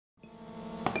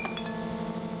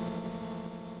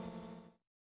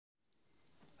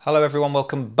Hello everyone,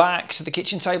 welcome back to the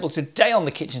kitchen table. Today on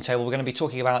the kitchen table we're going to be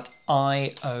talking about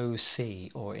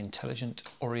IOC, or Intelligent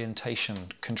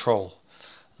Orientation Control,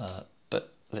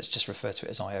 but let's just refer to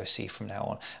it as IOC from now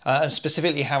on, and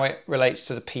specifically how it relates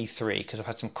to the P3, because I've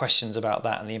had some questions about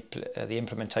that and the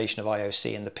implementation of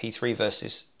IOC in the P3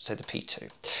 versus, say, the P2.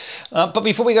 But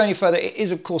before we go any further, it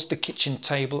is of course the kitchen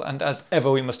table, and as ever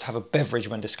we must have a beverage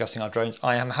when discussing our drones.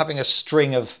 I am having a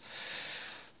string of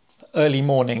early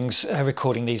mornings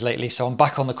recording these lately, so I'm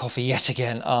back on the coffee yet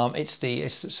again.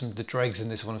 It's some of the dregs in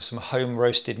this one of some home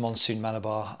roasted Monsoon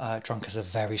Malabar, drunk as a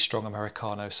very strong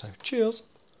Americano, so cheers.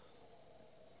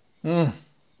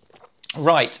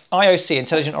 Right, IOC,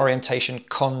 Intelligent Orientation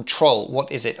Control.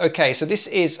 What is it? Okay, so this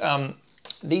is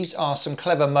these are some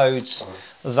clever modes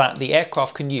that the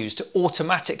aircraft can use to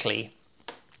automatically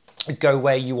go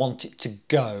where you want it to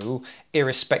go,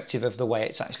 irrespective of the way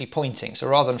it's actually pointing. So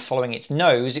rather than following its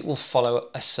nose, it will follow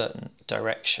a certain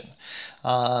direction.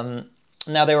 Now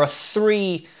there are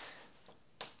three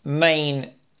main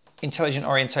intelligent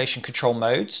orientation control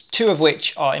modes, two of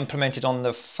which are implemented on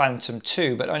the Phantom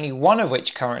 2, but only one of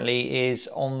which currently is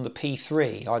on the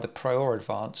P3, either Pro or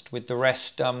Advanced, with the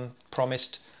rest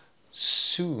promised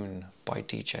soon by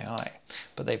DJI.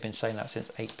 But they've been saying that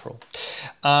since April.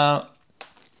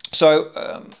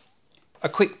 So a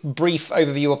quick brief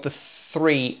overview of the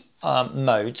three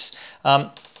modes.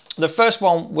 The first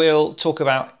one we'll talk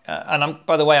about, and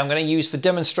by the way, I'm going to use for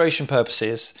demonstration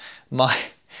purposes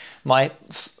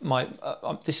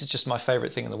this is just my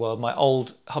favorite thing in the world, my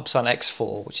old Hubsan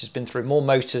X4, which has been through more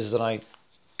motors than I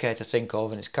care to think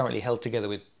of, and it's currently held together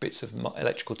with bits of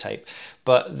electrical tape.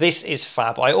 But this is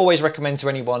fab. I always recommend to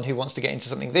anyone who wants to get into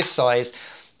something this size,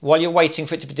 while you're waiting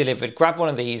for it to be delivered, grab one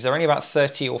of these. They're only about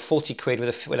 30 or 40 quid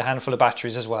with a handful of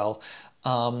batteries as well.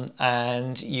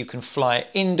 And you can fly it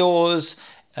indoors.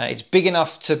 It's big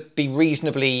enough to be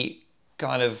reasonably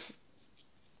kind of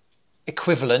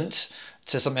equivalent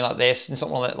to something like this, and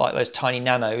something like those tiny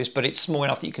nanos, but it's small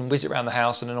enough that you can whiz it around the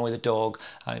house and annoy the dog,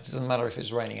 and it doesn't matter if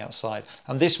it's raining outside.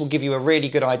 And this will give you a really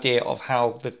good idea of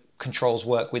how the controls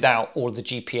work without all of the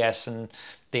GPS and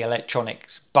the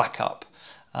electronics backup.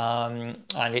 And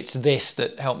it's this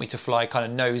that helped me to fly kind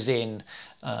of nose in,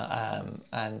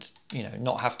 and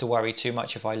not have to worry too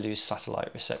much if I lose satellite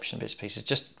reception bits and pieces.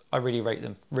 Just, I really rate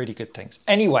them, really good things.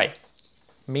 Anyway,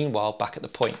 meanwhile, back at the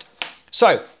point.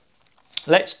 So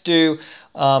let's do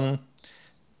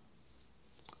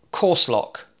course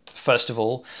lock first of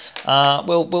all.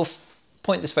 We'll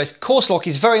point this face. Course lock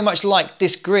is very much like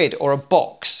this grid or a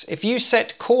box. If you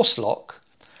set course lock,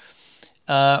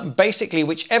 basically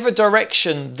whichever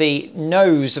direction the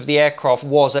nose of the aircraft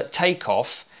was at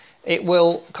takeoff, it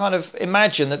will kind of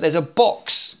imagine that there's a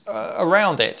box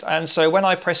around it. And so when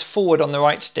I press forward on the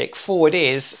right stick, forward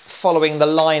is following the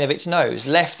line of its nose.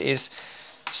 Left is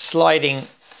sliding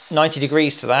 90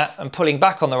 degrees to that, and pulling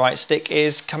back on the right stick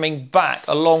is coming back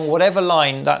along whatever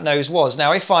line that nose was.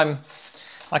 Now if I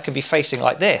can be facing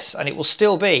like this, and it will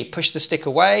still be, push the stick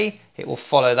away, it will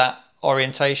follow that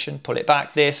orientation, pull it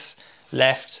back this,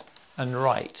 left and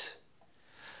right.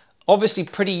 Obviously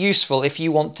pretty useful if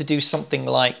you want to do something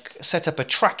like set up a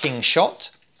tracking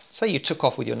shot. Say you took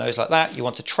off with your nose like that, you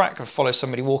want to track and follow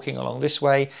somebody walking along this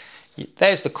way.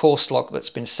 There's the course lock that's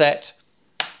been set.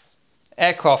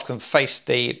 Aircraft can face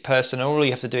the person, and all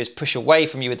you have to do is push away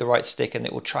from you with the right stick, and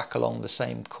it will track along the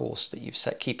same course that you've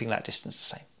set, keeping that distance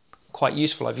the same. Quite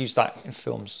useful. I've used that in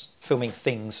filming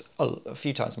things a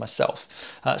few times myself.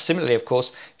 Similarly, of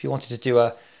course, if you wanted to do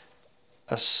a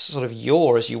sort of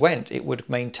yaw as you went, it would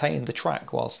maintain the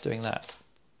track whilst doing that.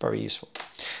 Very useful.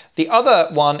 The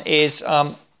other one is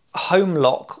home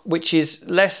lock, which is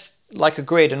less like a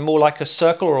grid and more like a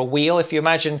circle or a wheel. If you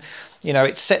imagine,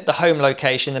 it's set the home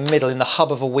location in the middle, in the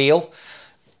hub of a wheel.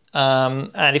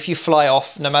 And if you fly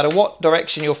off, no matter what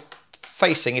direction you're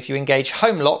facing, if you engage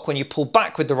home lock, when you pull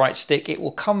back with the right stick, it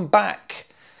will come back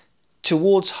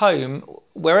towards home.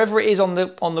 Wherever it is on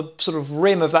the sort of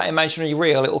rim of that imaginary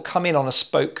wheel, it will come in on a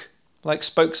spoke, like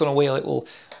spokes on a wheel.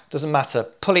 Doesn't matter.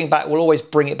 Pulling back will always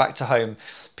bring it back to home.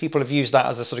 People have used that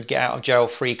as a sort of get out of jail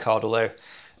free card, although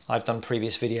I've done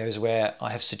previous videos where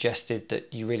I have suggested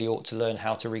that you really ought to learn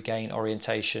how to regain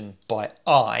orientation by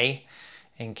eye,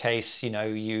 in case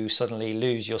you suddenly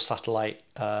lose your satellite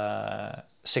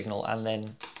signal, and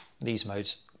then these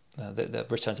modes, the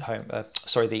return to home,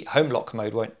 the home lock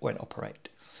mode won't operate.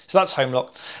 So that's home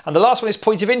lock. And the last one is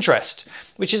point of interest,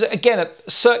 which is again a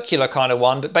circular kind of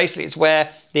one, but basically it's where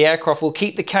the aircraft will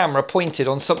keep the camera pointed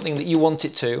on something that you want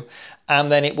it to,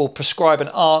 and then it will prescribe an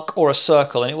arc or a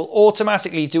circle, and it will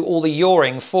automatically do all the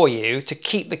yawing for you to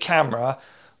keep the camera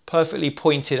perfectly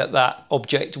pointed at that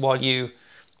object while you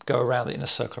go around it in a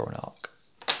circle or an arc.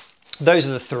 Those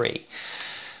are the three.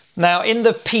 Now in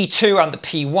the P2 and the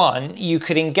P1, you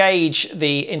could engage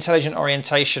the intelligent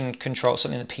orientation control,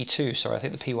 something in the P2, sorry, I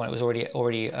think the P1 it was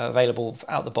already available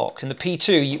out the box. In the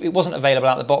P2, it wasn't available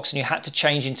out the box and you had to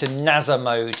change into NASA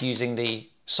mode using the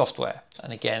software.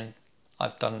 And again,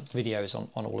 I've done videos on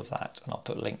all of that and I'll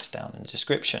put links down in the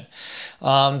description.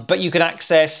 But you can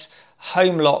access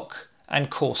home lock and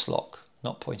course lock,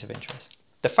 not point of interest.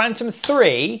 The Phantom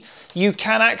 3, you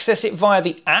can access it via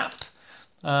the app.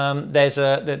 There's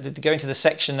going to the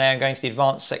section there and going to the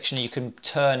advanced section, you can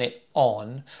turn it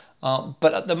on.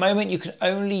 But at the moment you can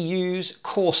only use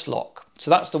course lock. So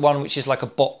that's the one which is like a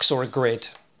box or a grid,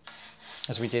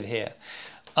 as we did here.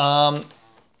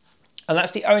 And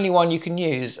that's the only one you can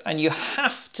use. And you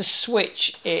have to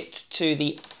switch it to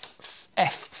the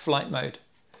F flight mode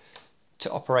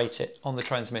to operate it on the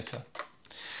transmitter.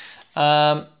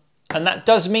 And that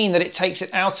does mean that it takes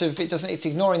it out of, it's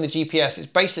ignoring the GPS. It's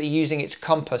basically using its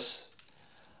compass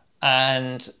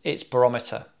and its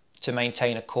barometer to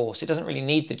maintain a course. It doesn't really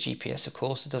need the GPS, of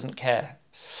course. It doesn't care.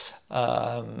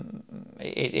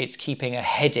 It's keeping a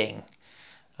heading,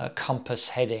 a compass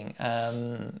heading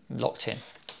locked in.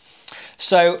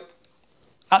 So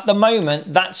at the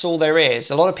moment, that's all there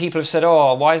is. A lot of people have said,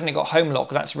 oh, why hasn't it got home lock?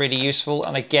 That's really useful.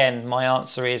 And again, my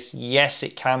answer is yes,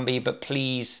 it can be, but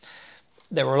please,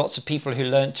 there were lots of people who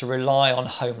learned to rely on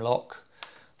home lock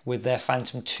with their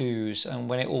Phantom 2s, and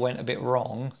when it all went a bit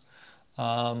wrong,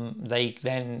 they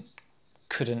then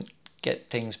couldn't get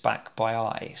things back by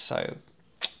eye. So,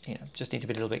 you know, just need to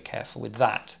be a little bit careful with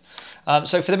that.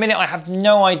 So for the minute, I have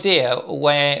no idea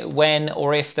when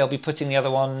or if they'll be putting the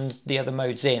other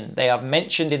modes in. They are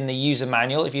mentioned in the user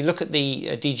manual. If you look at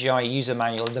the DJI user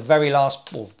manual, the very last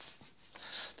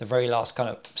kind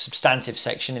of substantive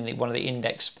section in one of the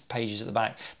index pages at the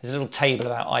back, there's a little table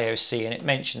about IOC and it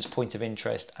mentions point of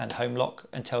interest and home lock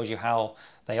and tells you how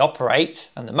they operate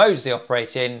and the modes they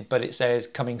operate in, but it says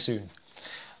coming soon.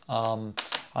 And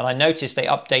I noticed they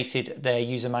updated their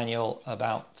user manual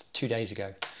about 2 days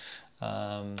ago.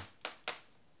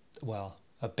 Well,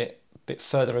 a bit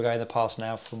further ago in the past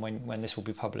now from when this will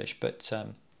be published. But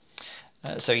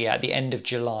so yeah, at the end of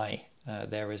July,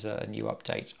 there is a new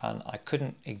update, and I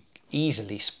couldn't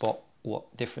easily spot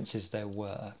what differences there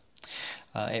were.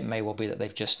 It may well be that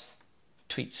they've just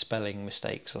tweaked spelling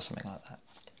mistakes or something like that.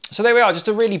 So there we are, just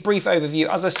a really brief overview.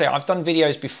 As I say, I've done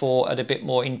videos before at a bit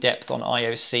more in depth on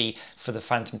IOC for the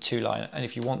Phantom 2 line, and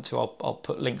if you want to, I'll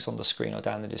put links on the screen or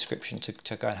down in the description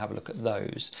to go and have a look at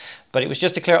those. But it was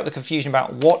just to clear up the confusion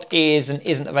about what is and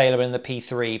isn't available in the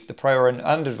P3, the Pro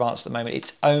and Advanced at the moment.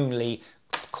 It's only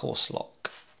course lock.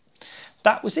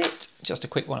 That was it. Just a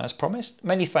quick one as promised.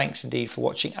 Many thanks indeed for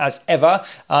watching as ever.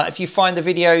 If you find the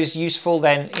videos useful,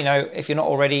 then, you know, if you're not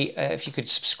already, if you could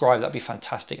subscribe, that'd be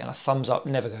fantastic. And a thumbs up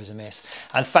never goes amiss.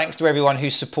 And thanks to everyone who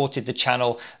supported the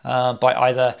channel by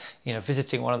either, you know,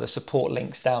 visiting one of the support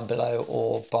links down below,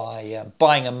 or by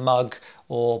buying a mug,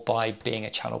 or by being a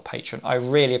channel patron. I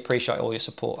really appreciate all your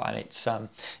support, and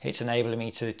it's enabling me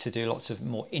to do lots of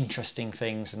more interesting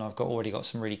things, and I've already got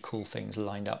some really cool things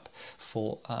lined up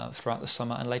for throughout the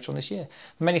summer and later on this year.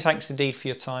 Many thanks indeed for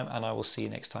your time, and I will see you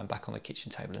next time back on the kitchen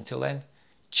table. Until then,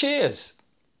 cheers!